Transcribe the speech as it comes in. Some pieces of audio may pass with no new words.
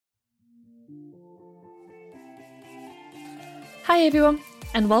Hi everyone,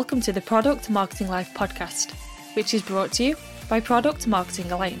 and welcome to the Product Marketing Live podcast, which is brought to you by Product Marketing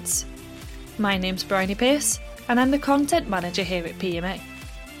Alliance. My name's Bryony Pearce, and I'm the Content Manager here at PMA.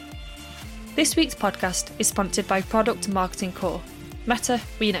 This week's podcast is sponsored by Product Marketing Core, Meta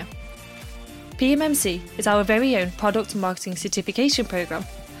We Know. PMMC is our very own product marketing certification programme,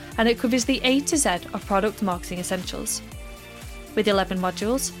 and it covers the A to Z of product marketing essentials. With 11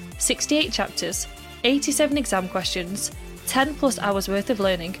 modules, 68 chapters, 87 exam questions, 10 plus hours worth of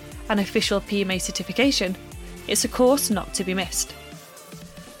learning, and official PMA certification, it's a course not to be missed.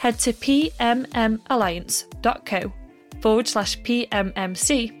 Head to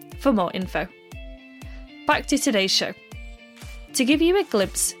pmmalliance.co/PMMC for more info. Back to today's show. To give you a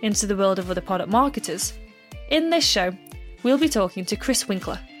glimpse into the world of other product marketers, in this show, we'll be talking to Chris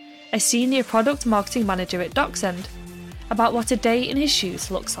Winkler, a senior product marketing manager at DocSend, about what a day in his shoes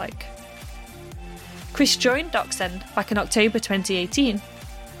looks like. Chris joined DocSend back in October 2018,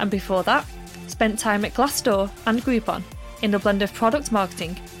 and before that, spent time at Glassdoor and Groupon in a blend of product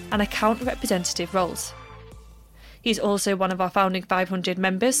marketing and account representative roles. He's also one of our founding 500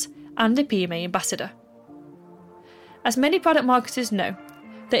 members and a PMA ambassador. As many product marketers know,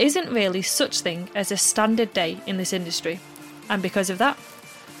 there isn't really such thing as a standard day in this industry, and because of that,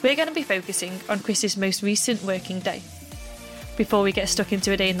 we're going to be focusing on Chris's most recent working day. Before we get stuck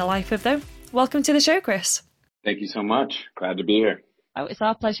into a day in the life of though, welcome to the show, Chris. Thank you so much. Glad to be here. Oh, it's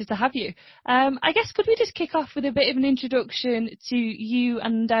our pleasure to have you. I guess could we just kick off with a bit of an introduction to you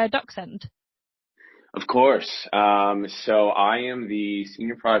and DocSend? Of course. So I am the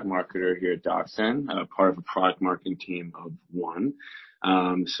senior product marketer here at DocSend, part of a product marketing team of one.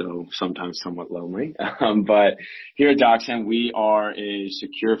 So sometimes somewhat lonely. But here at DocSend, we are a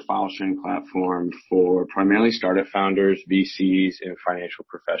secure file sharing platform for primarily startup founders, VCs, and financial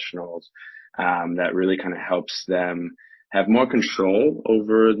professionals that really kind of helps them have more control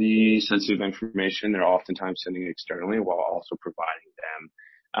over the sensitive information they're oftentimes sending externally, while also providing them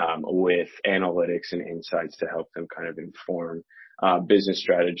with analytics and insights to help them kind of inform business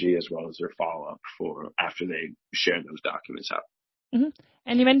strategy as well as their follow-up for after they share those documents out. Mm-hmm.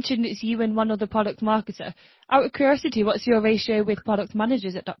 And you mentioned it's you and one other product marketer. Out of curiosity, what's your ratio with product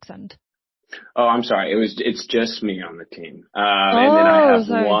managers at DocSend? Oh, I'm sorry. It's just me on the team. And then I have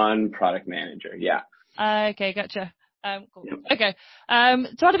one product manager. Yeah. Okay, gotcha. Cool. Yep. Okay.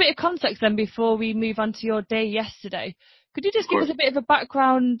 To add a bit of context then before we move on to your day yesterday, could you just give us a bit of a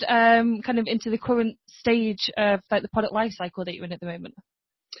background kind of into the current stage of like the product life cycle that you're in at the moment?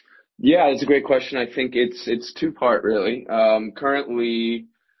 Yeah, it's a great question. I think it's two-part really. Currently,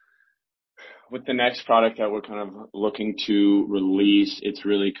 with the next product that we're kind of looking to release, it's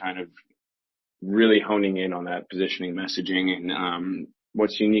really kind of really honing in on that positioning messaging. And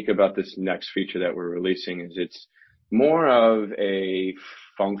what's unique about this next feature that we're releasing is it's more of a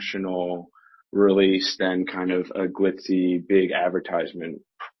functional release than kind of a glitzy, big advertisement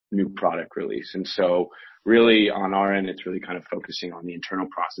new product release. And so really on our end, it's really kind of focusing on the internal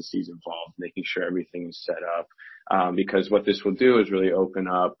processes involved, making sure everything is set up. Because what this will do is really open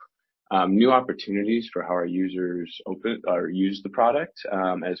up new opportunities for how our users use the product,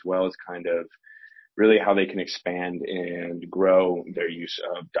 as well as kind of really how they can expand and grow their use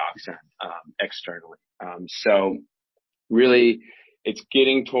of DocSend externally. So really, it's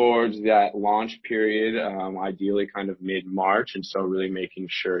getting towards that launch period, ideally kind of mid-March. And so really making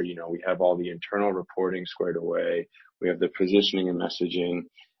sure, we have all the internal reporting squared away. We have the positioning and messaging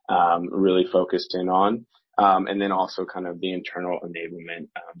really focused in on. And then also kind of the internal enablement.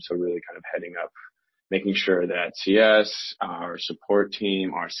 So really kind of heading up, making sure that CS, our support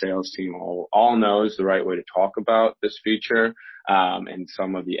team, our sales team all knows the right way to talk about this feature and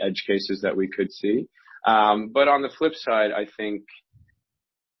some of the edge cases that we could see. But on the flip side, I think,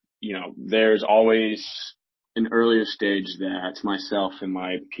 there's always an earlier stage that myself and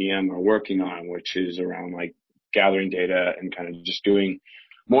my PM are working on, which is around like gathering data and kind of just doing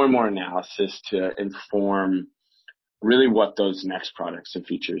more and more analysis to inform really what those next products and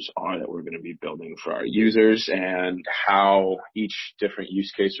features are that we're going to be building for our users and how each different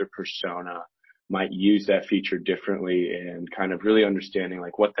use case or persona might use that feature differently and kind of really understanding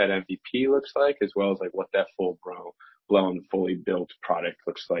like what that MVP looks like as well as like what that full-blown, fully built product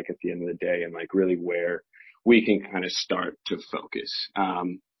looks like at the end of the day and like really where we can kind of start to focus.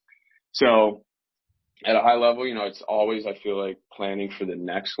 So at a high level, it's always, I feel like, planning for the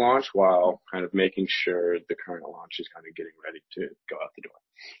next launch while kind of making sure the current launch is kind of getting ready to go out the door.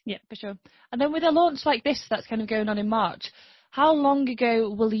 Yeah, for sure. And then with a launch like this that's kind of going on in March, how long ago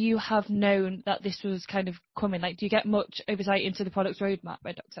will you have known that this was kind of coming? Like, do you get much oversight into the product's roadmap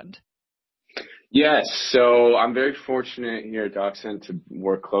by DocSend? Yes, so I'm very fortunate here at DocSend to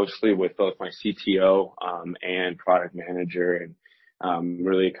work closely with both my CTO and product manager, and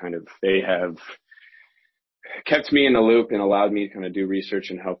really kind of they have kept me in the loop and allowed me to kind of do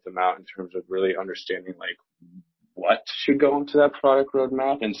research and help them out in terms of really understanding like what should go into that product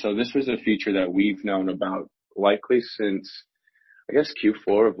roadmap. And so this was a feature that we've known about likely since I guess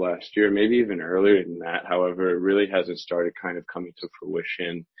Q4 of last year, maybe even earlier than that. However, it really hasn't started kind of coming to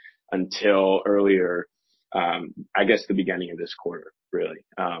fruition until earlier, I guess the beginning of this quarter, really.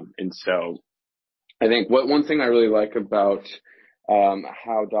 And so I think one thing I really like about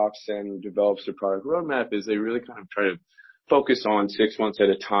how DocSend develops their product roadmap is they really kind of try to focus on 6 months at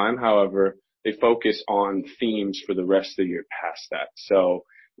a time. However, they focus on themes for the rest of the year past that. So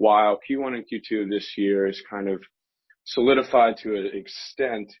while Q1 and Q2 of this year is kind of solidified to an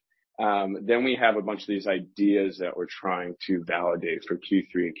extent, then we have a bunch of these ideas that we're trying to validate for Q3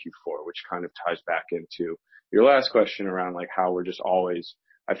 and Q4, which kind of ties back into your last question around like how we're just always,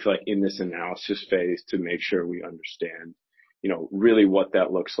 I feel like, in this analysis phase to make sure we understand, really what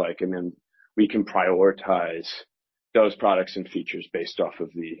that looks like. And then we can prioritize those products and features based off of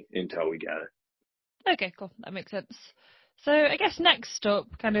the intel we gather. Okay, cool. That makes sense. So I guess next up,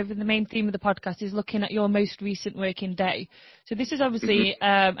 kind of the main theme of the podcast is looking at your most recent working day. So this is obviously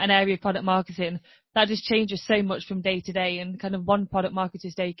an area of product marketing that just changes so much from day to day, and kind of one product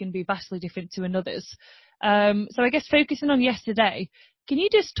marketer's day can be vastly different to another's. So I guess focusing on yesterday, can you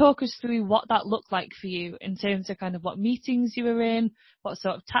just talk us through what that looked like for you in terms of kind of what meetings you were in, what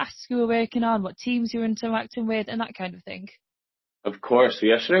sort of tasks you were working on, what teams you were interacting with, and that kind of thing? Of course. So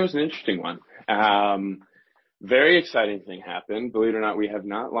yesterday was an interesting one. Very exciting thing happened. Believe it or not, we have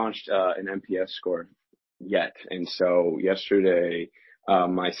not launched an NPS score yet. And so yesterday,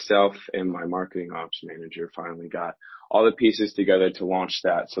 myself and my marketing ops manager finally got all the pieces together to launch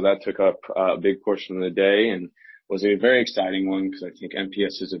that. So that took up a big portion of the day and was a very exciting one because I think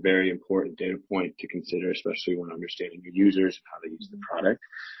NPS is a very important data point to consider, especially when understanding your users and how they use the product.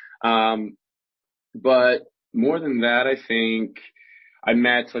 But more than that, I think I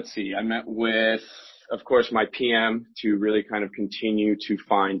met with, of course, my PM to really kind of continue to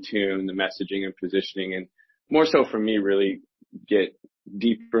fine tune the messaging and positioning, and more so for me, really get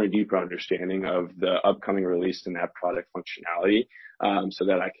deeper and deeper understanding of the upcoming release and that product functionality, so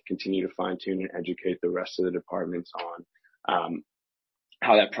that I can continue to fine tune and educate the rest of the departments on,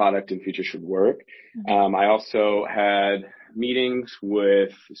 how that product and feature should work. I also had meetings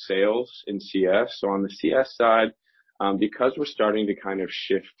with sales and CS. So on the CS side, because we're starting to kind of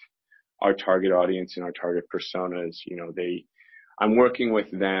shift our target audience and our target personas, I'm working with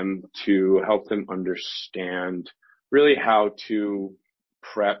them to help them understand really how to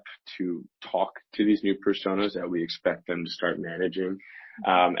prep to talk to these new personas that we expect them to start managing,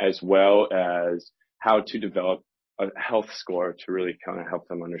 as well as how to develop a health score to really kind of help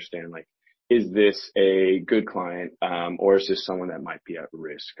them understand, like, is this a good client, or is this someone that might be at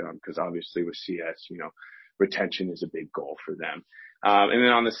risk? Because obviously with CS, retention is a big goal for them. And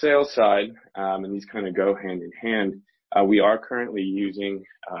then on the sales side, and these kind of go hand in hand, we are currently using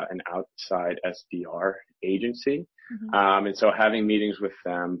an outside SDR agency. And so having meetings with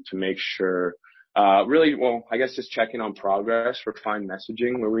them to make sure, I guess just checking on progress, refine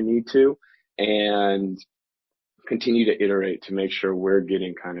messaging where we need to, and continue to iterate to make sure we're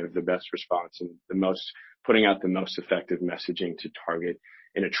getting kind of the best response and putting out the most effective messaging to target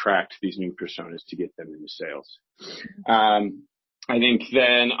and attract these new personas to get them into sales. I think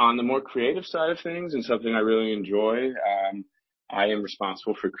then on the more creative side of things, and something I really enjoy, I am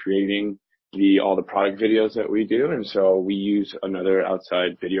responsible for creating all the product videos that we do. And so we use another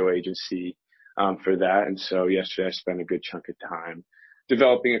outside video agency for that. And so yesterday I spent a good chunk of time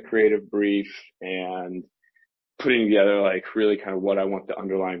developing a creative brief and putting together like really kind of what I want the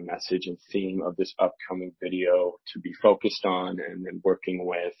underlying message and theme of this upcoming video to be focused on, and then working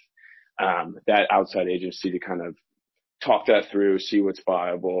with that outside agency to kind of talk that through, see what's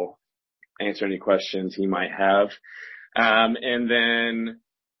viable, answer any questions he might have. And then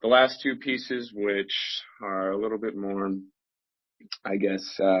the last two pieces, which are a little bit more, I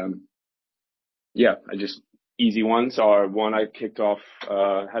guess, easy ones are, one, I kicked off,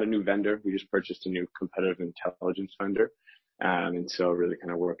 had a new vendor. We just purchased a new competitive intelligence vendor. And so really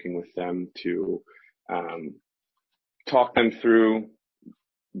kind of working with them to talk them through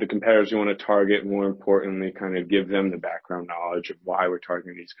the competitors we want to target, more importantly, kind of give them the background knowledge of why we're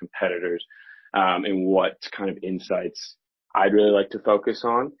targeting these competitors, and what kind of insights I'd really like to focus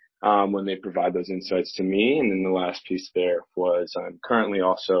on when they provide those insights to me. And then the last piece there was I'm currently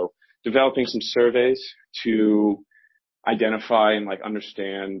also developing some surveys to identify and like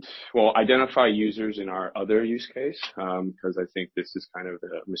identify users in our other use case, because I think this is kind of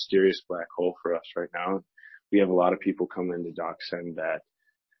a mysterious black hole for us right now. We have a lot of people come into DocSend that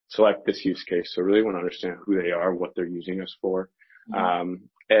select this use case, so really want to understand who they are, what they're using us for,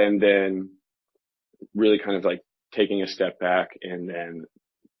 and then really kind of like taking a step back and then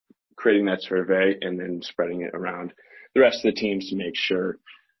creating that survey and then spreading it around the rest of the teams to make sure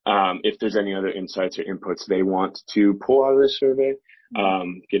if there's any other insights or inputs they want to pull out of this survey,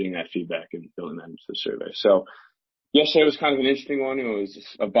 getting that feedback and building that into the survey. So yesterday was kind of an interesting one. It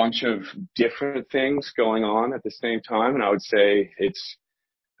was a bunch of different things going on at the same time. And I would say it's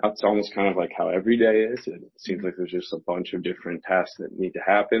almost kind of like how every day is. It seems like there's just a bunch of different tasks that need to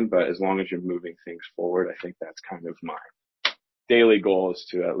happen. But as long as you're moving things forward, I think that's kind of my daily goal, is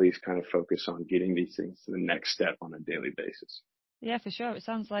to at least kind of focus on getting these things to the next step on a daily basis. Yeah, for sure. It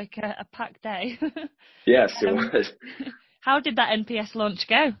sounds like a packed day. Yes, it was. How did that NPS launch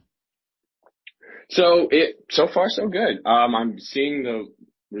go? So far so good. I'm seeing the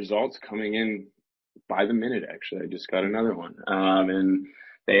results coming in by the minute, actually. I just got another one. And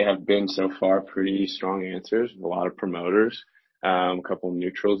they have been so far pretty strong answers, a lot of promoters, a couple of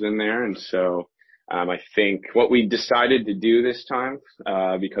neutrals in there. And so I think what we decided to do this time,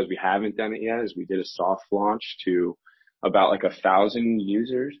 because we haven't done it yet, is we did a soft launch to about like 1,000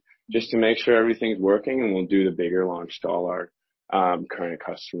 users just to make sure everything's working. And we'll do the bigger launch to all our current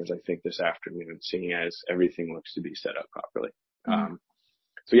customers, I think, this afternoon, seeing as everything looks to be set up properly.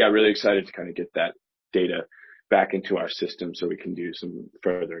 So yeah, really excited to kind of get that data back into our system so we can do some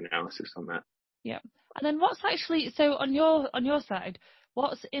further analysis on that. Yeah. And then what's actually, so on your side,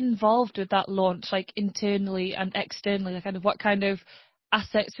 what's involved with that launch, like internally and externally? Like kind of what kind of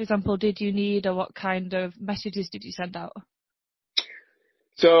assets, for example, did you need, or what kind of messages did you send out?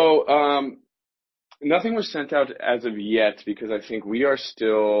 So nothing was sent out as of yet, because I think we are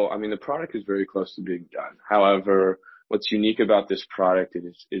still, the product is very close to being done. However, what's unique about this product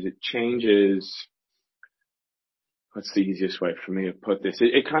is it changes, what's the easiest way for me to put this?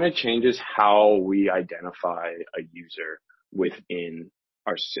 It kind of changes how we identify a user within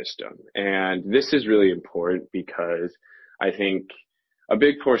our system. And this is really important because I think a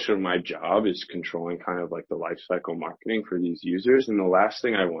big portion of my job is controlling kind of like the lifecycle marketing for these users. And the last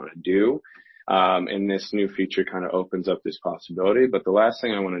thing I want to do, and this new feature kind of opens up this possibility, but the last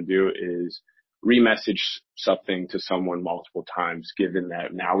thing I want to do is remessage something to someone multiple times, given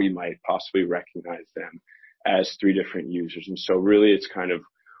that now we might possibly recognize them as 3 different users. And so really it's kind of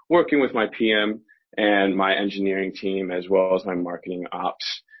working with my PM and my engineering team, as well as my marketing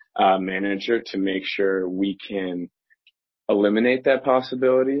ops manager, to make sure we can eliminate that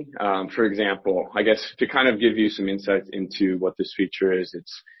possibility. For example, I guess to kind of give you some insights into what this feature is,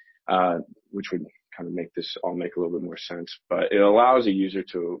 it's which would kind of make this all make a little bit more sense, but it allows a user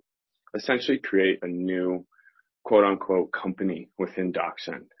to essentially create a new quote unquote company within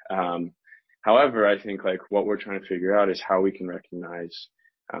DocSend. However, I think like what we're trying to figure out is how we can recognize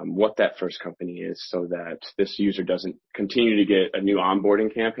what that first company is, so that this user doesn't continue to get a new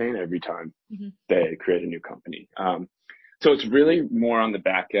onboarding campaign every time they create a new company. So it's really more on the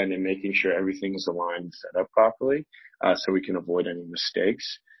back end and making sure everything is aligned and set up properly, so we can avoid any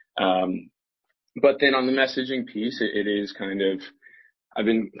mistakes. But then on the messaging piece, it is kind of, I've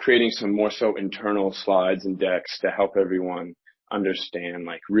been creating some more so internal slides and decks to help everyone understand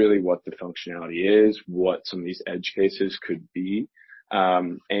like really what the functionality is, what some of these edge cases could be,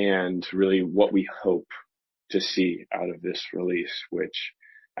 and really what we hope to see out of this release, which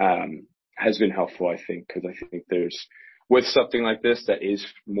has been helpful, I think, because I think there's, with something like this that is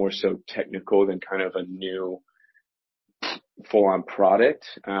more so technical than kind of a new full-on product,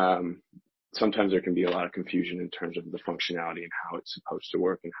 sometimes there can be a lot of confusion in terms of the functionality and how it's supposed to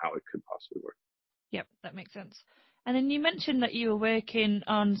work and how it could possibly work. Yep, that makes sense. And then you mentioned that you were working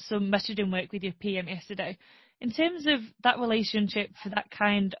on some messaging work with your PM yesterday. In terms of that relationship for that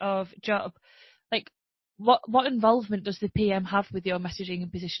kind of job, like what involvement does the PM have with your messaging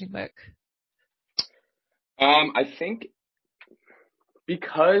and positioning work? I think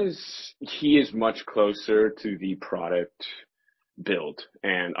because he is much closer to the product build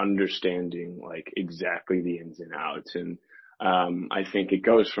and understanding like exactly the ins and outs, and I think it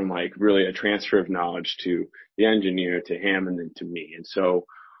goes from like really a transfer of knowledge to the engineer to him and then to me. And so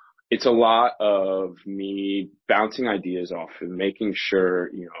it's a lot of me bouncing ideas off and making sure,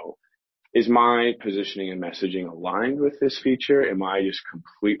 is my positioning and messaging aligned with this feature? Am I just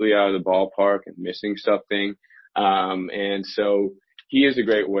completely out of the ballpark and missing something? And so he is a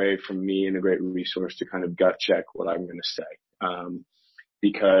great way for me and a great resource to kind of gut check what I'm going to say.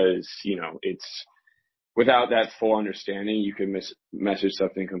 Because, without that full understanding, you can message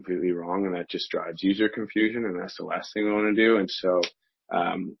something completely wrong, and that just drives user confusion, and that's the last thing we want to do. And so,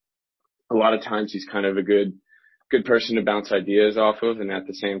 a lot of times he's kind of a good person to bounce ideas off of. And at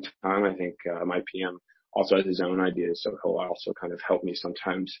the same time, I think, my PM also has his own ideas. So he'll also kind of help me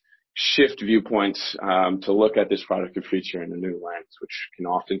sometimes shift viewpoints, to look at this product or feature in a new lens, which can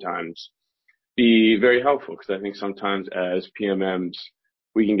oftentimes be very helpful, because I think sometimes as PMMs,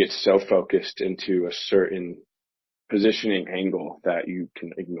 we can get so focused into a certain positioning angle that you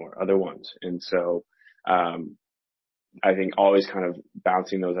can ignore other ones. And so, I think always kind of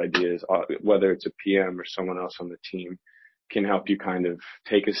bouncing those ideas, whether it's a PM or someone else on the team, can help you kind of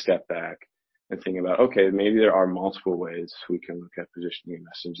take a step back and think about, okay, maybe there are multiple ways we can look at positioning a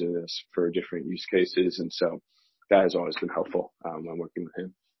message in this for different use cases. And so that has always been helpful, when working with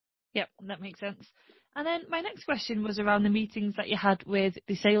him. Yep, that makes sense. And then my next question was around the meetings that you had with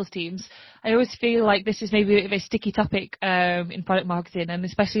the sales teams. I always feel like this is maybe a bit of a sticky topic in product marketing, and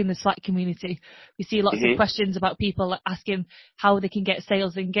especially in the Slack community. We see lots of questions about people asking how they can get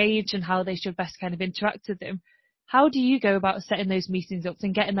sales engaged and how they should best kind of interact with them. How do you go about setting those meetings up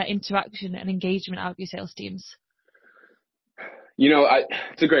and getting that interaction and engagement out of your sales teams?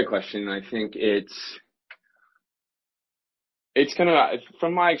 It's a great question. I think it's kind of,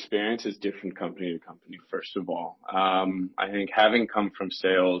 from my experience, it's different company to company, first of all. I think having come from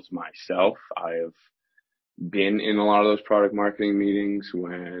sales myself, I have been in a lot of those product marketing meetings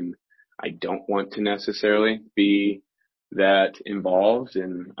when I don't want to necessarily be that involved.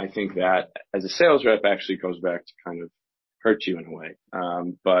 And I think that as a sales rep actually goes back to kind of hurt you in a way.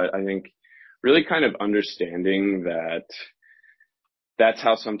 But I think really kind of understanding that that's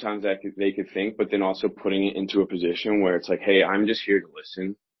how sometimes they could think, but then also putting it into a position where it's like, hey, I'm just here to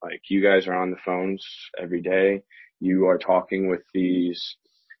listen. Like, you guys are on the phones every day. You are talking with these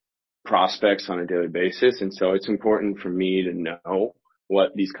prospects on a daily basis. And so it's important for me to know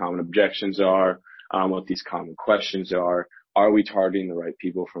what these common objections are, what these common questions are. Are we targeting the right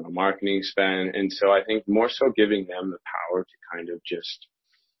people from a marketing spend? And so I think more so giving them the power to kind of just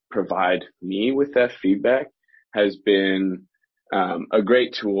provide me with that feedback has been a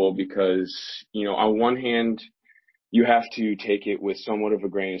great tool, because, on one hand, you have to take it with somewhat of a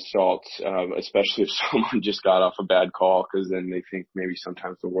grain of salt, especially if someone just got off a bad call, because then they think maybe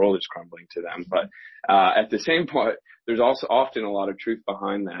sometimes the world is crumbling to them. But at the same point, there's also often a lot of truth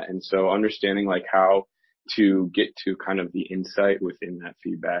behind that. And so understanding like how to get to kind of the insight within that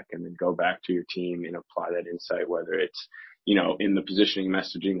feedback, and then go back to your team and apply that insight, whether it's, in the positioning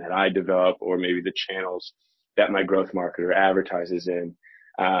messaging that I develop, or maybe the channels that my growth marketer advertises in.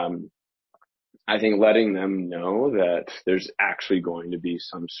 I think letting them know that there's actually going to be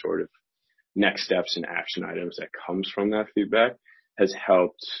some sort of next steps and action items that comes from that feedback has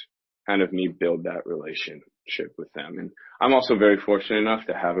helped kind of me build that relationship with them. And I'm also very fortunate enough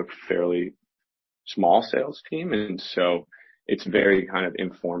to have a fairly small sales team. And so it's very kind of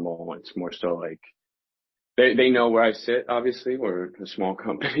informal. It's more so like, they know where I sit, obviously. We're a small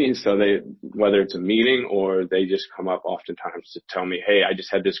company, so whether it's a meeting or they just come up oftentimes to tell me, hey, I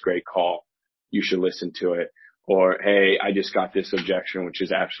just had this great call, you should listen to it. Or, hey, I just got this objection, which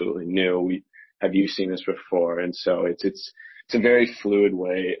is absolutely new. Have you seen this before? And so it's a very fluid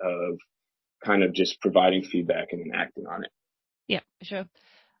way of kind of just providing feedback and then acting on it. Yeah, for sure.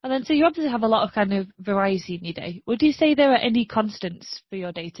 And then, so you obviously have a lot of kind of variety in your day. Would you say there are any constants for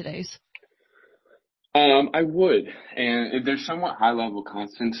your day-to-days? I would, and there's somewhat high level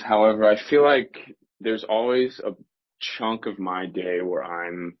constants. However, I feel like there's always a chunk of my day where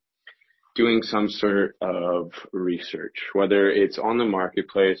I'm doing some sort of research, whether it's on the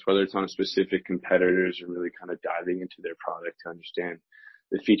marketplace, whether it's on specific competitors, or really kind of diving into their product to understand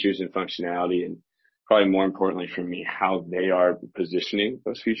the features and functionality, and probably more importantly for me, how they are positioning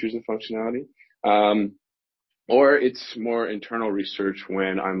those features and functionality. Or it's more internal research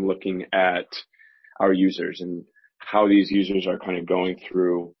when I'm looking at our users and how these users are kind of going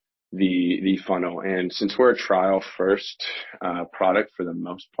through the funnel. And since we're a trial first product for the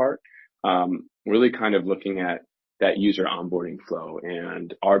most part, really kind of looking at that user onboarding flow,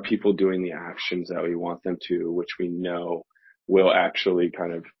 and are people doing the actions that we want them to, which we know will actually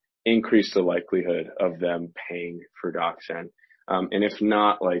kind of increase the likelihood of them paying for DocSend. And if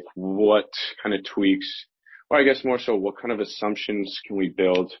not, like, what kind of tweaks, or I guess more so, what kind of assumptions can we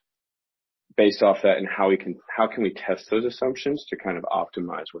build based off that, and how can we test those assumptions to kind of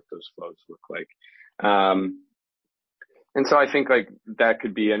optimize what those flows look like. And so I think like that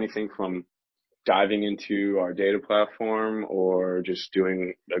could be anything from diving into our data platform, or just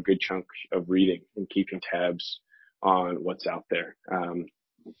doing a good chunk of reading and keeping tabs on what's out there.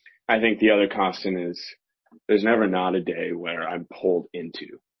 I think the other constant is there's never not a day where I'm pulled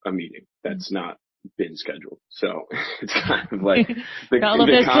into a meeting that's not been scheduled. So it's kind of like Gotta love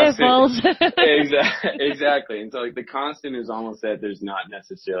those curveballs. Exactly. And so like the constant is almost that there's not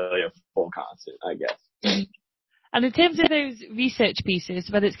necessarily a full constant, I guess. And in terms of those research pieces,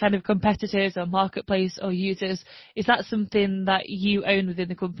 whether it's kind of competitors or marketplace or users, is that something that you own within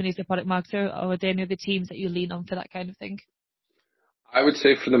the company as a product marketer, or are there any other teams that you lean on for that kind of thing? I would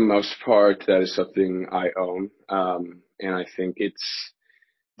say for the most part, that is something I own. And I think it's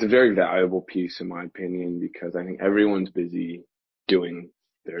a very valuable piece in my opinion, because I think everyone's busy doing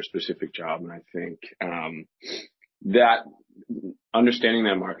their specific job. And I think, that understanding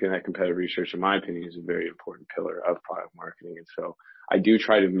that market and that competitive research, in my opinion, is a very important pillar of product marketing. And so I do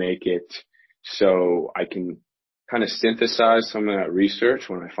try to make it so I can kind of synthesize some of that research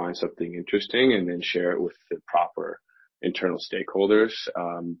when I find something interesting and then share it with the proper internal stakeholders.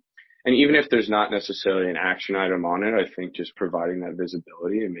 And even if there's not necessarily an action item on it, I think just providing that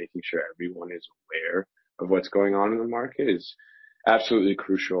visibility and making sure everyone is aware of what's going on in the market is absolutely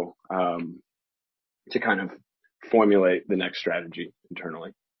crucial, to kind of formulate the next strategy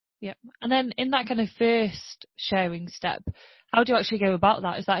internally. Yeah. And then in that kind of first sharing step, how do you actually go about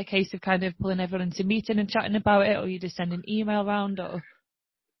that? Is that a case of kind of pulling everyone into a meeting and chatting about it, or you just send an email around, or?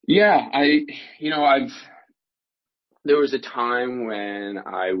 Yeah, there was a time when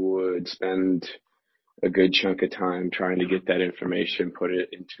I would spend a good chunk of time trying to get that information, put it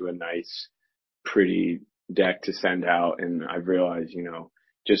into a nice, pretty deck to send out. And I've realized,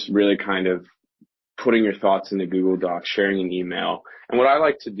 just really kind of putting your thoughts in the Google Doc, sharing an email. And what I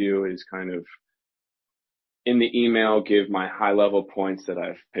like to do is kind of in the email, give my high level points that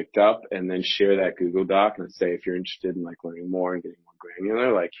I've picked up, and then share that Google Doc and say, if you're interested in like learning more and getting more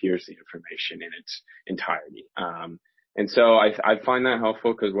granular, like here's the information in its entirety. And so I find that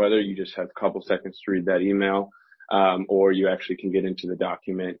helpful, because whether you just have a couple seconds to read that email, or you actually can get into the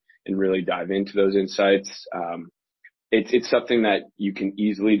document and really dive into those insights, it's something that you can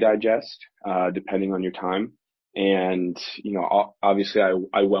easily digest, depending on your time. And, obviously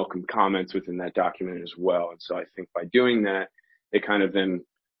I welcome comments within that document as well. And so I think by doing that, it kind of then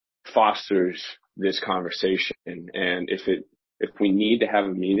fosters this conversation. And if we need to have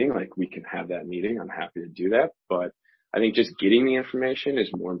a meeting, like we can have that meeting, I'm happy to do that. But I think just getting the information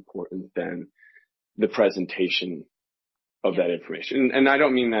is more important than the presentation of that information. And I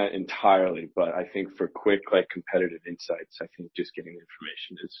don't mean that entirely, but I think for quick, like competitive insights, I think just getting the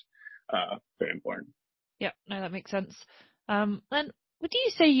information is very important. Yeah, no, that makes sense. Then would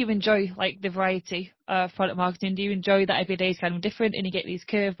you say you enjoy like the variety of product marketing? Do you enjoy that every day is kind of different and you get these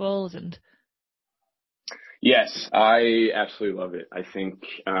curveballs and? Yes, I absolutely love it. I think,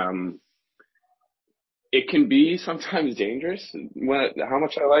 it can be sometimes dangerous how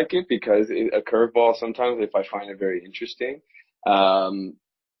much I like it, because a curveball, sometimes if I find it very interesting, I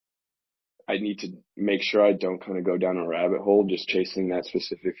need to make sure I don't kind of go down a rabbit hole just chasing that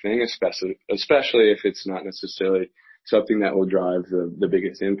specific thing, especially if it's not necessarily something that will drive the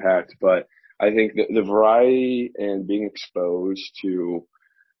biggest impact. But I think the variety and being exposed to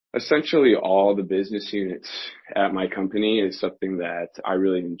essentially all the business units at my company is something that I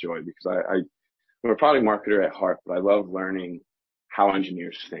really enjoy, because I'm a product marketer at heart, but I love learning how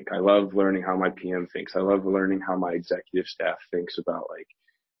engineers think. I love learning how my PM thinks. I love learning how my executive staff thinks about like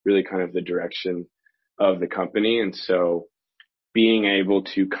really kind of the direction of the company. And so being able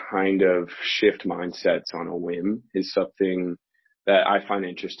to kind of shift mindsets on a whim is something that I find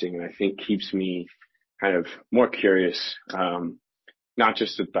interesting, and I think keeps me kind of more curious, not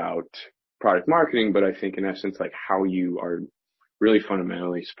just about product marketing, but I think in essence, like how you are really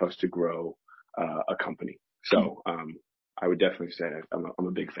fundamentally supposed to grow a company. So I would definitely say I'm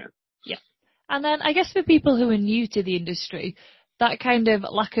a big fan. Yeah. And then I guess for people who are new to the industry, that kind of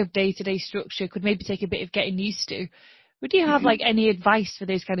lack of day-to-day structure could maybe take a bit of getting used to. Would you have like any advice for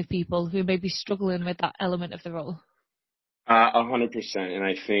those kind of people who may be struggling with that element of the role? 100%. And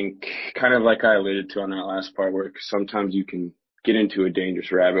I think kind of like I alluded to on that last part, where sometimes you can get into a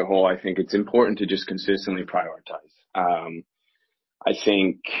dangerous rabbit hole. I think it's important to just consistently prioritize. I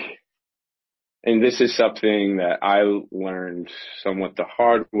think, and this is something that I learned somewhat the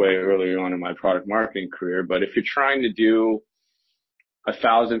hard way earlier on in my product marketing career, but if you're trying to do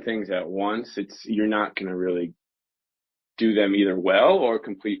 1,000 things at once, you're not going to really do them either well or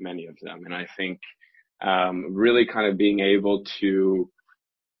complete many of them. And I think, really kind of being able to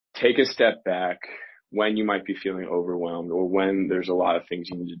take a step back when you might be feeling overwhelmed or when there's a lot of things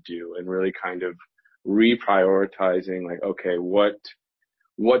you need to do, and really kind of reprioritizing, like, okay, what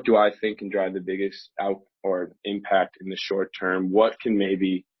do I think can drive the biggest out or impact in the short term? What can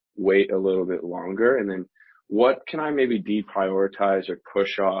maybe wait a little bit longer? And then what can I maybe deprioritize or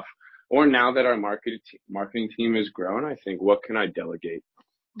push off? Or now that our marketing team has grown, I think, what can I delegate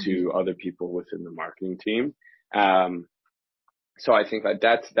to other people within the marketing team? So I think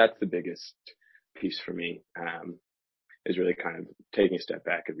that's the biggest piece for me, is really kind of taking a step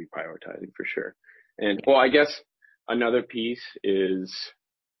back and reprioritizing for sure. And well, I guess another piece is,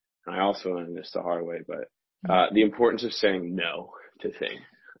 and I also learned this the hard way, but the importance of saying no to things.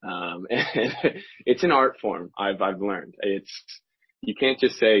 And it's an art form. I've learned you can't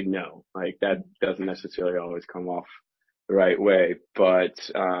just say no. Like that doesn't necessarily always come off the right way, but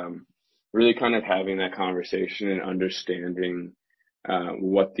really kind of having that conversation and understanding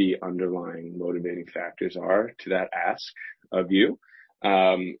what the underlying motivating factors are to that ask of you,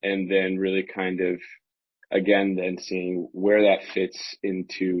 and then really kind of again then seeing where that fits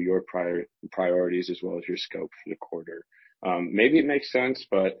into your priorities as well as your scope for the quarter. Maybe it makes sense,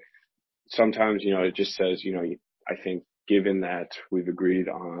 but sometimes, it just says, I think given that we've agreed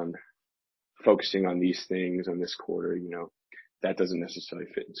on focusing on these things on this quarter, that doesn't necessarily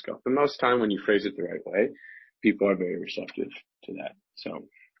fit in scope. But most time when you phrase it the right way, people are very receptive to that. So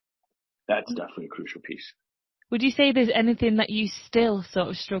that's definitely a crucial piece. Would you say there's anything that you still sort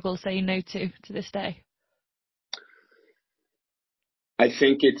of struggle saying no to this day? I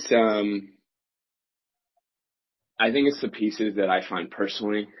think it's the pieces that I find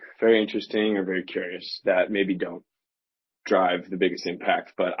personally very interesting or very curious that maybe don't drive the biggest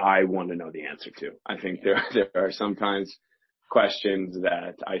impact, but I want to know the answer to. I think there are sometimes questions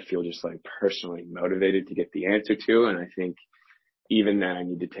that I feel just like personally motivated to get the answer to. And I think even then I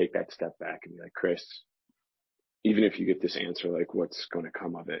need to take that step back and be like, Chris, even if you get this answer, like what's going to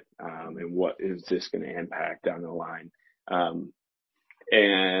come of it? And what is this going to impact down the line?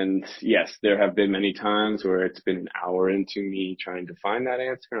 And yes, there have been many times where it's been an hour into me trying to find that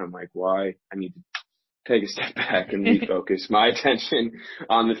answer. And I'm like, why? I need to take a step back and refocus my attention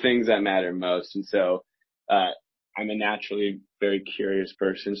on the things that matter most. And so, I'm a naturally very curious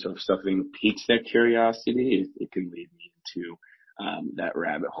person. So if something piques that curiosity, it can lead me into, that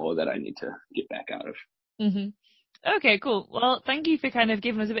rabbit hole that I need to get back out of. Mm-hmm. Okay, cool. Well, thank you for kind of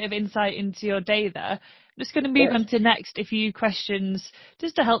giving us a bit of insight into your day there. I'm just going to move on to next a few questions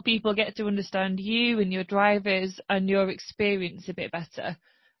just to help people get to understand you and your drivers and your experience a bit better.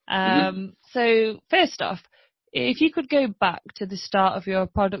 So first off, if you could go back to the start of your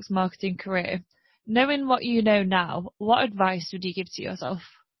products marketing career, knowing what you know now, what advice would you give to yourself?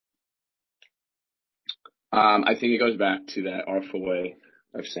 I think it goes back to that artful way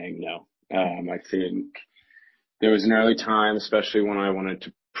of saying no. I think there was an early time, especially when I wanted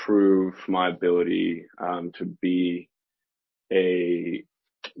to prove my ability to be a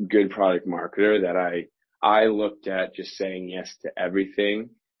good product marketer, that I looked at just saying yes to everything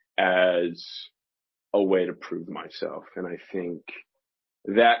as a way to prove myself. And I think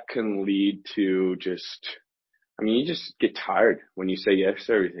that can lead to you just get tired when you say yes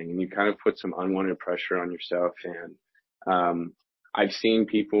to everything, and you kind of put some unwanted pressure on yourself. And I've seen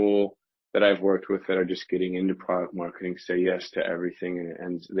people that I've worked with that are just getting into product marketing say yes to everything,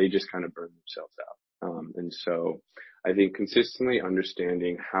 and they just kind of burn themselves out. And so I think consistently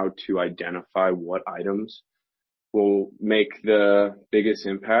understanding how to identify what items will make the biggest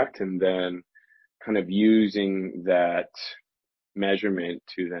impact, and then kind of using that measurement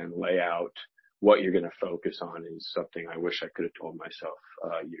to then lay out what you're going to focus on is something I wish I could have told myself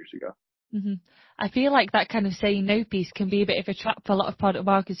years ago. Mm-hmm. I feel like that kind of saying no piece can be a bit of a trap for a lot of product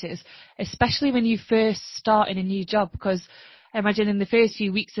marketers, especially when you first start in a new job, because I imagine in the first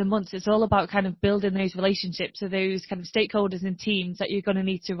few weeks and months, it's all about kind of building those relationships with those kind of stakeholders and teams that you're going to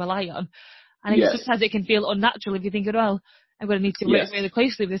need to rely on. And sometimes it can feel unnatural if you think, well, I'm going to need to work really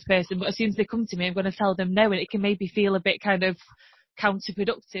closely with this person, but as soon as they come to me, I'm going to tell them no, and it can maybe feel a bit kind of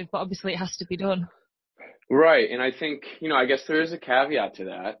counterproductive, but obviously it has to be done. Right. And I think, I guess there is a caveat to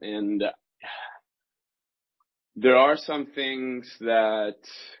that. And there are some things that,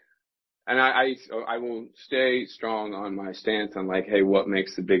 and I will stay strong on my stance on like, hey, what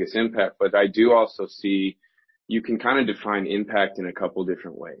makes the biggest impact? But I do also see you can kind of define impact in a couple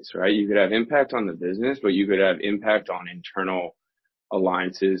different ways, right? You could have impact on the business, but you could have impact on internal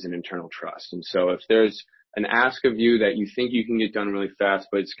alliances and internal trust. And so if there's an ask of you that you think you can get done really fast,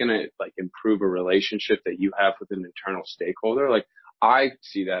 but it's going to like improve a relationship that you have with an internal stakeholder, like I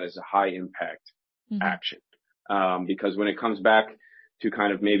see that as a high impact action. Because when it comes back to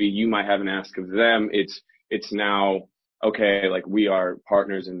kind of maybe you might have an ask of them, it's now, okay, like we are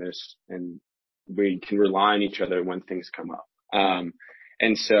partners in this and we can rely on each other when things come up.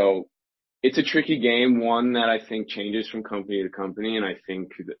 And so it's a tricky game, one that I think changes from company to company. And I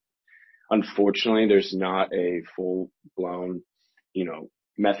think that unfortunately, there's not a full blown,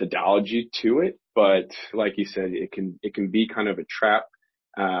 methodology to it. But like you said, it can be kind of a trap.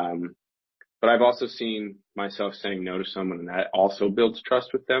 Um, but I've also seen myself saying no to someone, and that also builds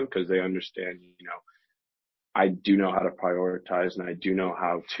trust with them because they understand, I do know how to prioritize and I do know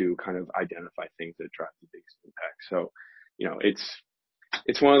how to kind of identify things that drive the biggest impact. So,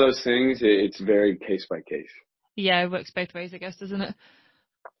 it's one of those things. It's very case by case. Yeah, it works both ways, I guess, doesn't it?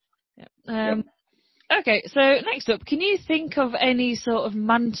 Yeah. Yep. Okay, so next up, can you think of any sort of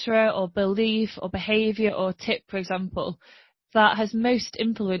mantra or belief or behavior or tip, for example, that has most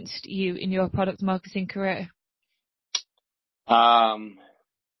influenced you in your product marketing career?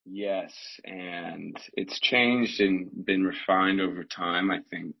 Yes, and it's changed and been refined over time. I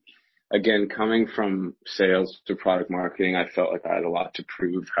think, again, coming from sales to product marketing, I felt like I had a lot to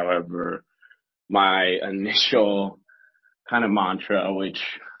prove. However, my initial kind of mantra, which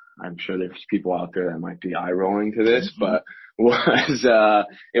I'm sure there's people out there that might be eye rolling to this, but it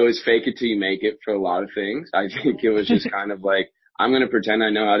was fake it till you make it for a lot of things. I think it was just kind of like, I'm going to pretend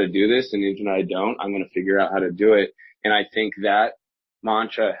I know how to do this, and even if I don't, I'm going to figure out how to do it. And I think that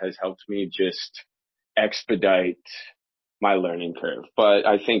mantra has helped me just expedite my learning curve. But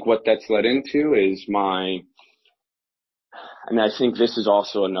I think what that's led into is I think this is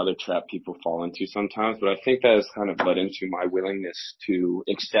also another trap people fall into sometimes, but I think that has kind of led into my willingness to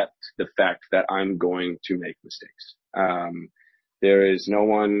accept the fact that I'm going to make mistakes. There is no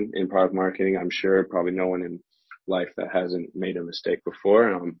one in product marketing, I'm sure, probably no one in life that hasn't made a mistake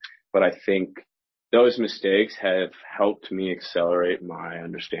before. But I think those mistakes have helped me accelerate my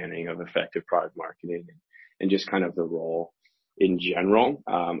understanding of effective product marketing and just kind of the role in general,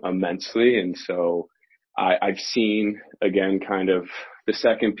 immensely. And so I've seen, again, kind of the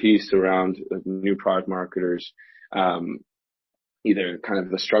second piece around new product marketers, either kind of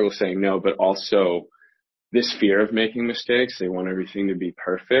the struggle saying no, but also this fear of making mistakes. They want everything to be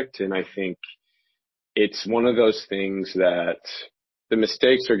perfect. And I think it's one of those things that the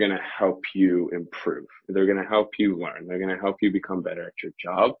mistakes are going to help you improve. They're going to help you learn. They're going to help you become better at your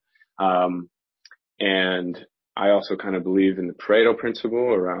job. And I also kind of believe in the Pareto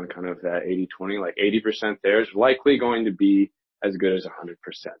principle around kind of that 80-20, like 80% there is likely going to be as good as 100%.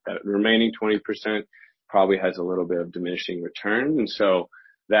 That remaining 20% probably has a little bit of diminishing return. And so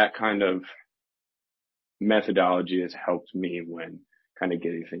that kind of methodology has helped me when kind of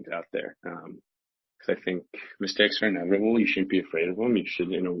getting things out there. Because I think mistakes are inevitable. You shouldn't be afraid of them. You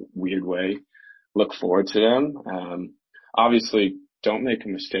should, in a weird way, look forward to them. Obviously, don't make a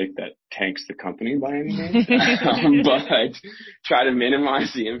mistake that tanks the company by any means, but try to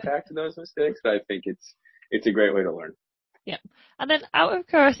minimize the impact of those mistakes. But I think it's a great way to learn. Yeah. And then out of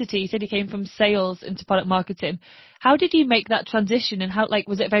curiosity, you said you came from sales into product marketing. How did you make that transition, and how,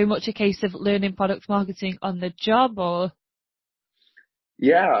 was it very much a case of learning product marketing on the job, or?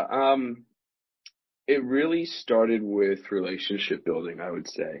 Yeah, it really started with relationship building, I would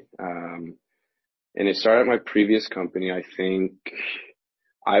say. And it started at my previous company. I think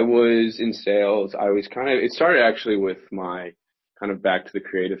I was in sales. It started actually with my kind of back to the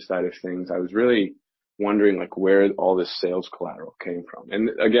creative side of things. I was really wondering where all this sales collateral came from. And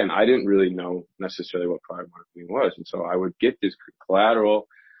again, I didn't really know necessarily what product marketing was. And so I would get this collateral.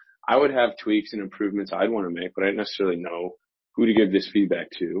 I would have tweaks and improvements I'd want to make, but I didn't necessarily know who to give this feedback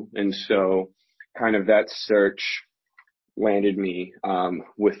to. And so kind of that search landed me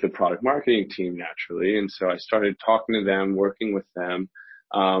with the product marketing team naturally. And so I started talking to them, working with them.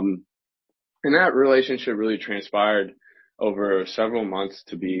 And that relationship really transpired over several months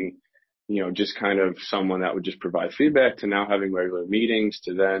to be, just kind of someone that would just provide feedback, to now having regular meetings,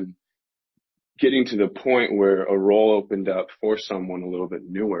 to then getting to the point where a role opened up for someone a little bit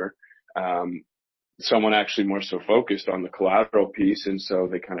newer. Someone actually more so focused on the collateral piece. And so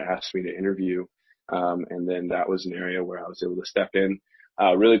they kind of asked me to interview. And then that was an area where I was able to step in,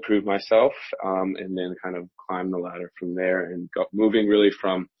 really prove myself, and then kind of climb the ladder from there, and moving really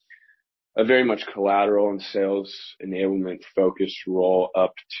from a very much collateral and sales enablement focused role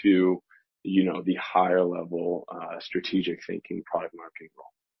up to, the higher level, strategic thinking product marketing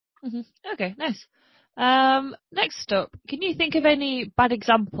role. Mm-hmm. Okay, nice. Next up, can you think of any bad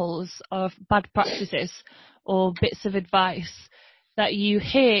examples of bad practices or bits of advice that you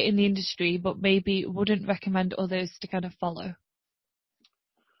hear in the industry but maybe wouldn't recommend others to kind of follow?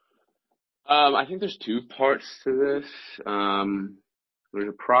 I think there's two parts to this. There's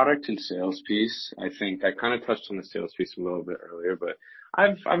a product and sales piece. I think I kind of touched on the sales piece a little bit earlier, but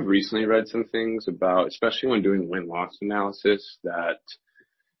I've recently read some things about, especially when doing win-loss analysis, that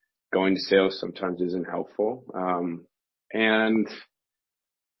going to sales sometimes isn't helpful. And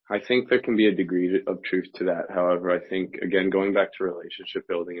I think there can be a degree of truth to that. However, I think, again, going back to relationship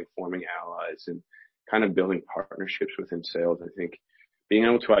building and forming allies and kind of building partnerships within sales, I think being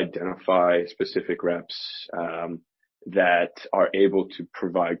able to identify specific reps that are able to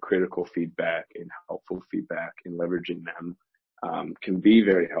provide critical feedback and helpful feedback and leveraging them can be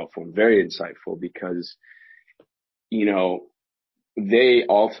very helpful and very insightful because, you know, they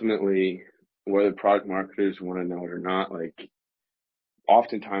ultimately, whether product marketers want to know it or not, like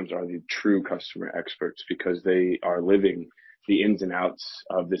oftentimes are the true customer experts because they are living the ins and outs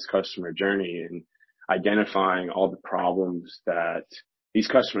of this customer journey and identifying all the problems that these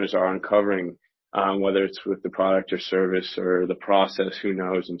customers are uncovering, whether it's with the product or service or the process, who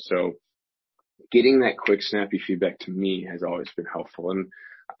knows. And so getting that quick, snappy feedback to me has always been helpful. And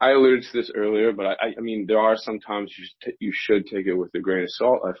I alluded to this earlier, but I mean, there are some times you should take it with a grain of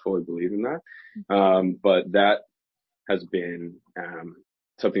salt. I fully believe in that. But that has been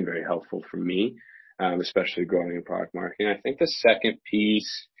something very helpful for me, especially growing in product marketing. I think the second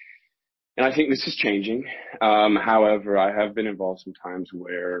piece, and I think this is changing. However, I have been involved sometimes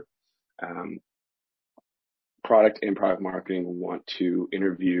where product and product marketing want to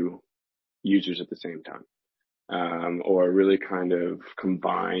interview users at the same time, or really kind of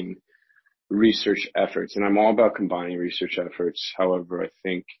combine research efforts. And I'm all about combining research efforts. However, I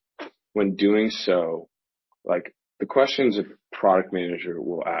think when doing so, like the questions a product manager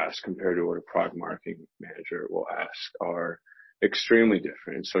will ask compared to what a product marketing manager will ask are extremely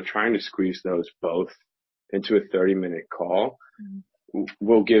different. So trying to squeeze those both into a 30-minute call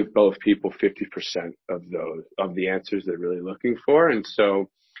will give both people 50% of the answers they're really looking for. And so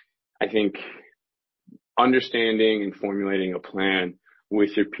I think understanding and formulating a plan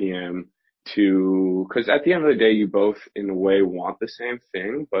with your PM because at the end of the day, you both in a way want the same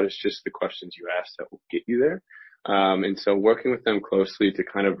thing, but it's just the questions you ask that will get you there. And so working with them closely to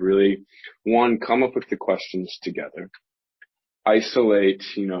kind of really, one, come up with the questions together, isolate,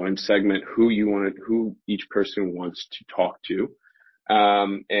 and segment who each person wants to talk to,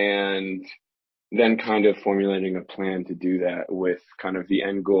 and then kind of formulating a plan to do that with kind of the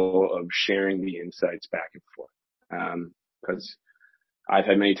end goal of sharing the insights back and forth. Because I've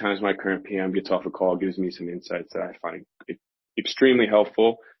had many times my current PM gets off a call, gives me some insights that I find extremely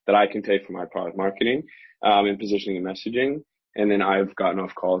helpful that I can take for my product marketing, in positioning and messaging. And then I've gotten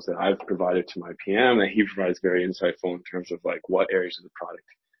off calls that I've provided to my PM that he provides very insightful in terms of like what areas of the product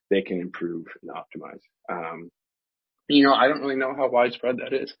they can improve and optimize. I don't really know how widespread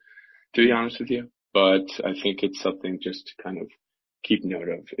that is, to be honest with you, but I think it's something just to kind of keep note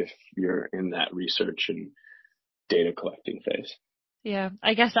of if you're in that research and data collecting phase. Yeah,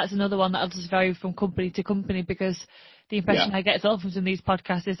 I guess that's another one that'll just vary from company to company because the impression I get as well from these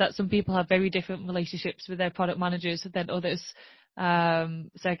podcasts is that some people have very different relationships with their product managers than others. So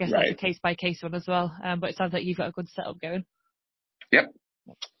I guess that's a case by case one as well. But it sounds like you've got a good setup going. Yep.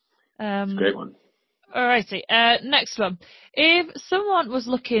 It's a great one. Alrighty. Next one. If someone was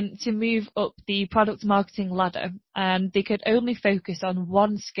looking to move up the product marketing ladder and they could only focus on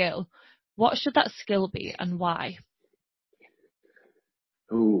one skill, what should that skill be and why?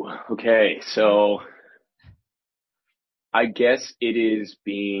 Ooh, okay. So I guess it is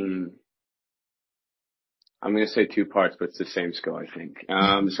I'm going to say two parts, but it's the same skill, I think.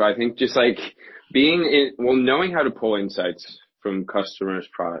 So I think just like knowing how to pull insights from customers,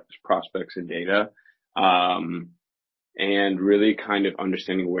 prospects, and data, and really kind of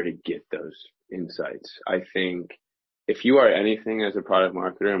understanding where to get those insights. I think if you are anything as a product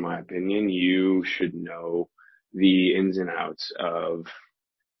marketer, in my opinion, you should know the ins and outs of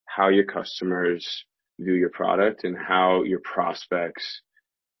how your customers view your product and how your prospects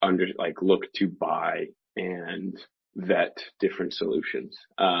look to buy and vet different solutions.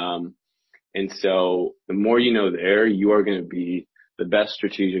 And so the more you know there, you are going to be the best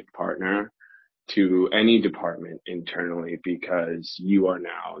strategic partner to any department internally because you are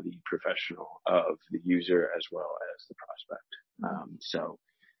now the professional of the user as well as the prospect. So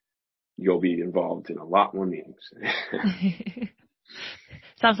you'll be involved in a lot more meetings.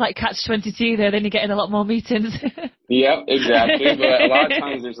 Sounds like Catch-22 there, then you're getting a lot more meetings. Yep, exactly. But a lot of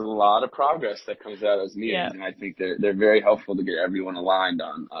times there's a lot of progress that comes out of those meetings, and I think they're very helpful to get everyone aligned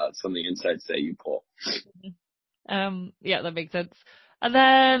on some of the insights that you pull. Yeah, that makes sense. And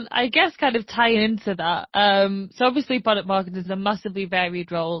then I guess kind of tying into that, so obviously product marketing is a massively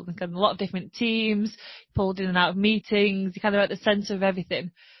varied role, and kind of a lot of different teams, pulled in and out of meetings, you're kind of at the centre of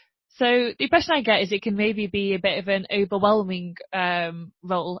everything. So the impression I get is it can maybe be a bit of an overwhelming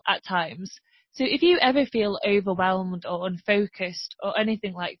role at times. So if you ever feel overwhelmed or unfocused or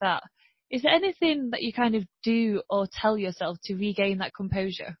anything like that, is there anything that you kind of do or tell yourself to regain that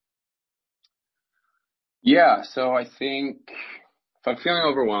composure? Yeah, so I think if I'm feeling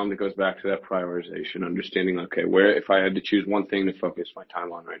overwhelmed, it goes back to that prioritization, understanding, okay, where, if I had to choose one thing to focus my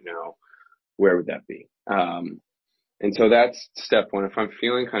time on right now, where would that be? And so that's step one. If I'm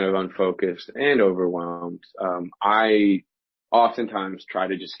feeling kind of unfocused and overwhelmed, I oftentimes try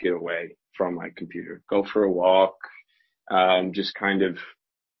to just get away from my computer, go for a walk, just kind of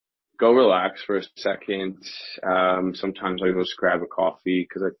go relax for a second. Sometimes I go just grab a coffee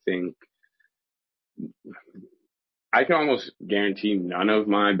because I think I can almost guarantee none of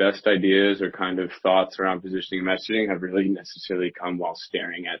my best ideas or kind of thoughts around positioning and messaging have really necessarily come while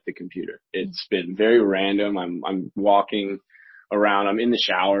staring at the computer. It's been very random. I'm walking around. I'm in the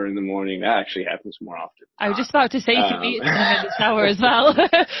shower in the morning. That actually happens more often I was than just about to say for not. me it's when I'm in the shower as well.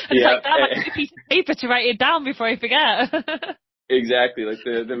 It's Yeah, like, damn, I need a piece of paper to write it down before I forget. exactly. Like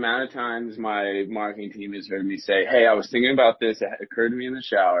the amount of times my marketing team has heard me say, "Hey, I was thinking about this. It occurred to me in the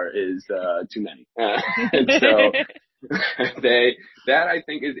shower," is too many. And so that I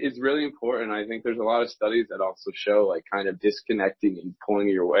think is really important. I think there's a lot of studies that also show like kind of disconnecting and pulling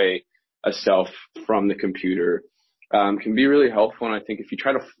your way a self from the computer can be really helpful. And I think if you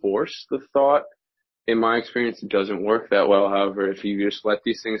try to force the thought, in my experience, it doesn't work that well. However, if you just let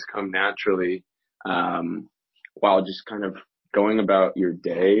these things come naturally, while just kind of going about your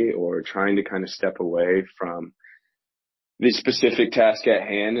day or trying to kind of step away from the specific task at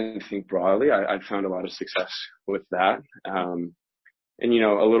hand and think broadly, I've found a lot of success with that. And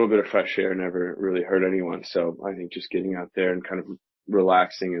a little bit of fresh air never really hurt anyone. So I think just getting out there and kind of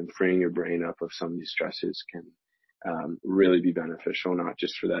relaxing and freeing your brain up of some of these stresses can really be beneficial, not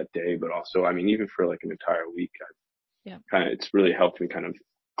just for that day, but also, I mean, even for like an entire week. Yeah. It's really helped me kind of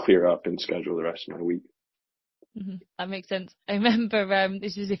clear up and schedule the rest of my week. Mm-hmm. That makes sense. I remember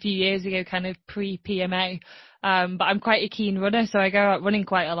this was a few years ago, kind of pre-PMA, but I'm quite a keen runner, so I go out running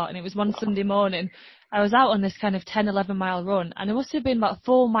quite a lot. And it was one Sunday morning, I was out on this kind of 10, 11 mile run, and it must have been about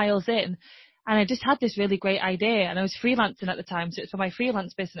 4 miles in, and I just had this really great idea, and I was freelancing at the time, so it's for my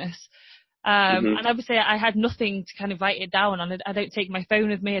freelance business. And obviously I had nothing to kind of write it down on. I don't take my phone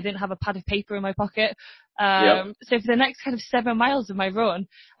with me. I didn't have a pad of paper in my pocket. Yep. So for the next kind of 7 miles of my run,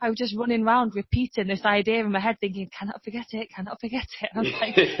 I was just running around repeating this idea in my head thinking, cannot forget it, cannot forget it. And I was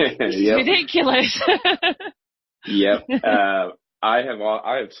like, this is ridiculous. Yep. I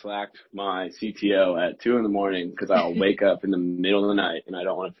have slacked my CTO at 2 a.m. because I'll wake up in the middle of the night and I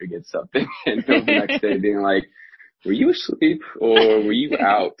don't want to forget something. And the next day being like, were you asleep or were you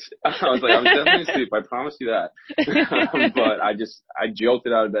out? I was like, I was definitely asleep. I promise you that. But I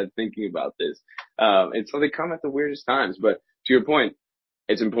jolted out of bed thinking about this. And so they come at the weirdest times. But to your point,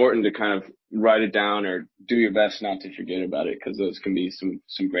 it's important to kind of write it down or do your best not to forget about it because those can be some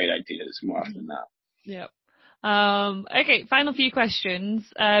great ideas more often than not. Yep. Okay, final few questions.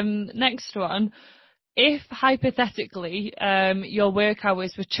 Next one. If hypothetically your work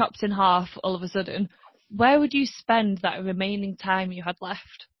hours were chopped in half all of a sudden, where would you spend that remaining time you had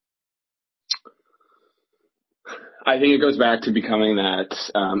left? I think it goes back to becoming that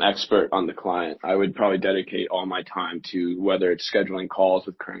expert on the client. I would probably dedicate all my time to whether it's scheduling calls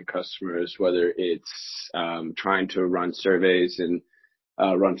with current customers, whether it's trying to run surveys and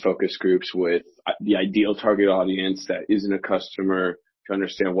run focus groups with the ideal target audience that isn't a customer to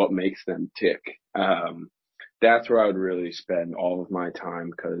understand what makes them tick. That's where I would really spend all of my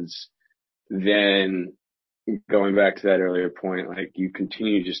time because then going back to that earlier point, like you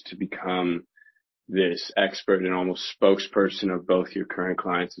continue just to become this expert and almost spokesperson of both your current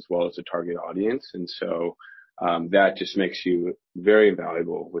clients as well as the target audience. And so that just makes you very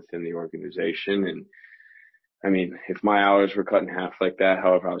valuable within the organization. And I mean, if my hours were cut in half like that,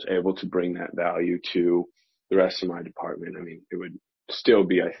 however, I was able to bring that value to the rest of my department, I mean, it would still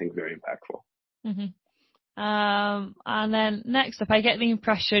be, I think, very impactful. Mm-hmm. And then next up, I get the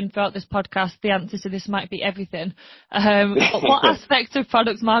impression throughout this podcast, the answer to this might be everything. What aspects of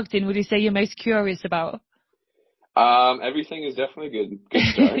product marketing would you say you're most curious about? Everything is definitely a good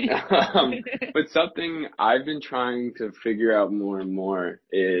start. But something I've been trying to figure out more and more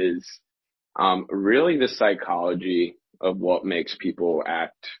is really the psychology of what makes people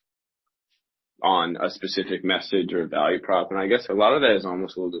act on a specific message or value prop. And I guess a lot of that is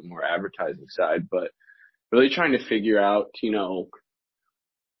almost a little bit more advertising side, but really trying to figure out,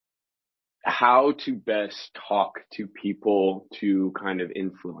 how to best talk to people to kind of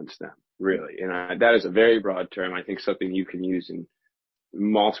influence them, really. And that is a very broad term. I think something you can use in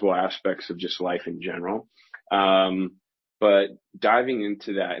multiple aspects of just life in general. But diving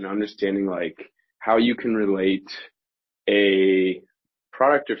into that and understanding like how you can relate a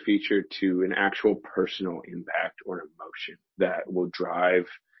product or feature to an actual personal impact or emotion that will drive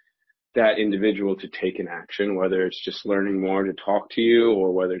that individual to take an action, whether it's just learning more to talk to you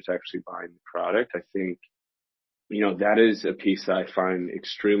or whether it's actually buying the product. I think, that is a piece that I find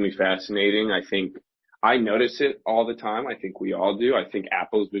extremely fascinating. I think I notice it all the time. I think we all do. I think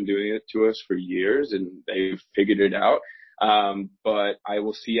Apple's been doing it to us for years and they've figured it out. But I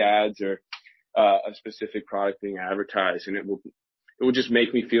will see ads or a specific product being advertised and it will just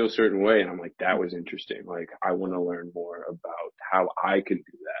make me feel a certain way. And I'm like, that was interesting. Like, I want to learn more about how I can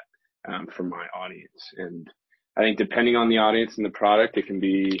do that, for my audience. And I think depending on the audience and the product, it can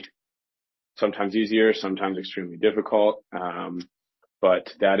be sometimes easier, sometimes extremely difficult.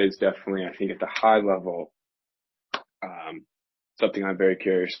 But that is definitely, I think at the high level, something I'm very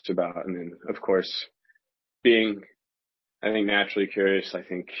curious about. And then of course, being, I think naturally curious, I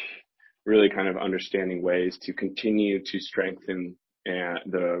think really kind of understanding ways to continue to strengthen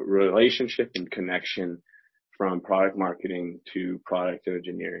the relationship and connection from product marketing to product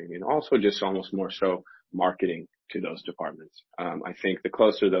engineering, and also just almost more so marketing to those departments. I think the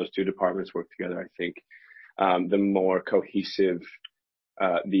closer those two departments work together, I think the more cohesive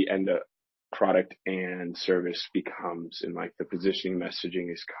the end product and service becomes, and like the positioning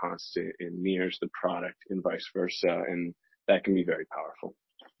messaging is constant and mirrors the product and vice versa, and that can be very powerful.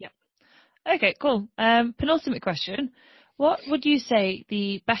 Yeah. Okay, cool. Penultimate question. What would you say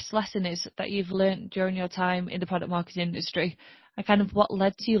the best lesson is that you've learned during your time in the product marketing industry, and kind of what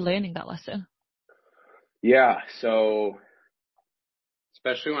led to you learning that lesson? Yeah, so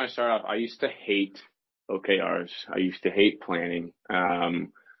especially when I started off, I used to hate OKRs. I used to hate planning.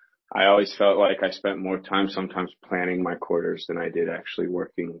 I always felt like I spent more time sometimes planning my quarters than I did actually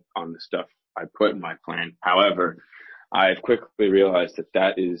working on the stuff I put in my plan. However, I've quickly realized that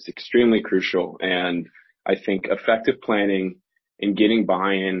that is extremely crucial. And I think effective planning and getting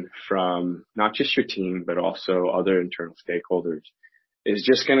buy-in from not just your team, but also other internal stakeholders is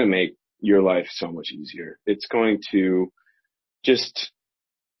just going to make your life so much easier. It's going to just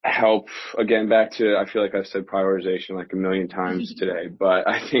help, again, back to, I feel like I've said prioritization like a million times today, but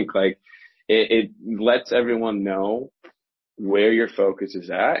I think like it lets everyone know where your focus is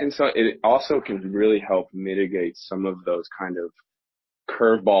at. And so it also can really help mitigate some of those kind of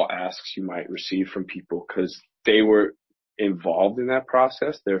curveball asks you might receive from people because they were involved in that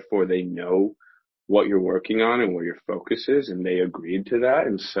process. Therefore, they know what you're working on and where your focus is, and they agreed to that.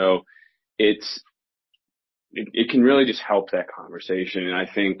 And so it can really just help that conversation. And I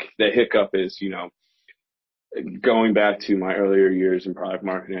think the hiccup is, going back to my earlier years in product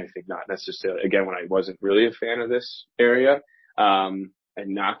marketing, I think not necessarily, again, when I wasn't really a fan of this area, and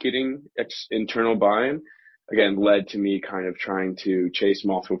not getting internal buy-in, again, led to me kind of trying to chase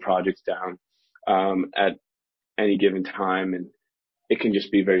multiple projects down, at any given time. And it can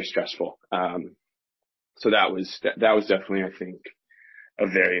just be very stressful. So that was definitely, I think, a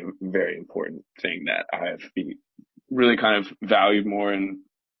very, very important thing that I've really kind of valued more and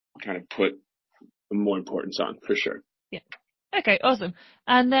kind of put more importance on, for sure. Yeah. Okay, awesome.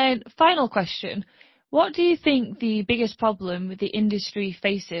 And then final question. What do you think the biggest problem the industry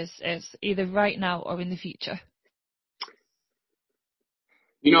faces is, either right now or in the future?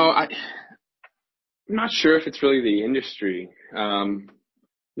 I'm not sure if it's really the industry.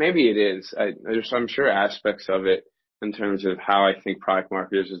 Maybe it is. I'm sure aspects of it in terms of how I think product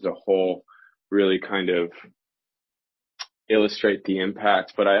marketers as a whole really kind of illustrate the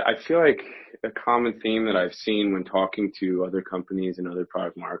impact. But I feel like a common theme that I've seen when talking to other companies and other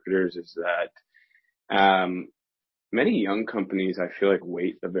product marketers is that many young companies, I feel like,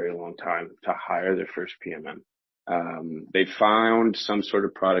 wait a very long time to hire their first PMM. They found some sort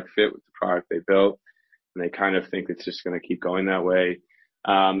of product fit with the product they built, and they kind of think it's just going to keep going that way.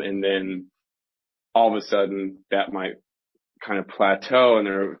 And then all of a sudden that might kind of plateau and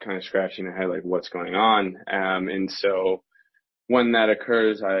they're kind of scratching their head like, what's going on? And so when that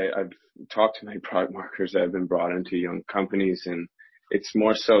occurs, I've talked to many product marketers that have been brought into young companies, and it's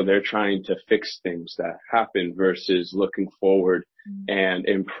more so they're trying to fix things that happen versus looking forward and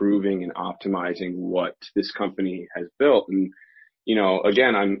improving and optimizing what this company has built. And,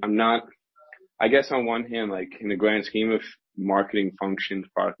 again, I'm not, I guess on one hand, like in the grand scheme of marketing functions,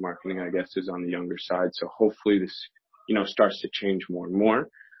 product marketing, I guess, is on the younger side. So hopefully this, starts to change more and more.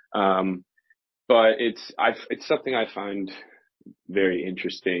 But it's something I find very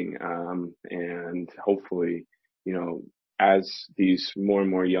interesting. And hopefully, as these more and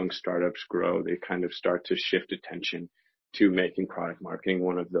more young startups grow, they kind of start to shift attention to making product marketing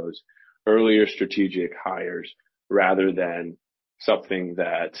one of those earlier strategic hires rather than something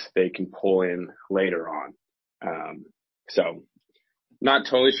that they can pull in later on. So not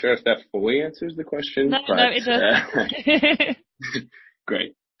totally sure if that fully answers the question. No, but, it does.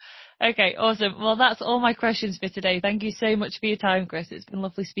 Great. Okay, awesome. Well, that's all my questions for today. Thank you so much for your time, Chris. It's been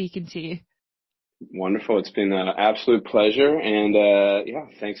lovely speaking to you. Wonderful. It's been an absolute pleasure. And yeah,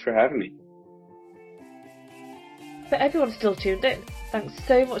 thanks for having me. For everyone still tuned in, thanks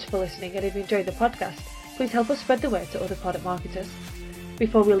so much for listening, and if you enjoyed the podcast, please help us spread the word to other product marketers.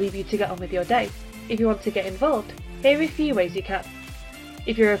 Before we leave you to get on with your day, if you want to get involved, here are a few ways you can.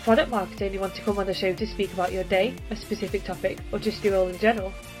 If you're a product marketer and you want to come on the show to speak about your day, a specific topic, or just your role in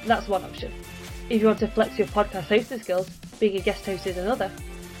general, that's one option. If you want to flex your podcast hosting skills, being a guest host is another.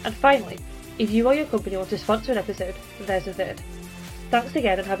 And finally, if you or your company want to sponsor an episode, there's a third. Thanks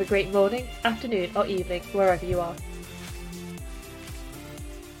again and have a great morning, afternoon or evening wherever you are.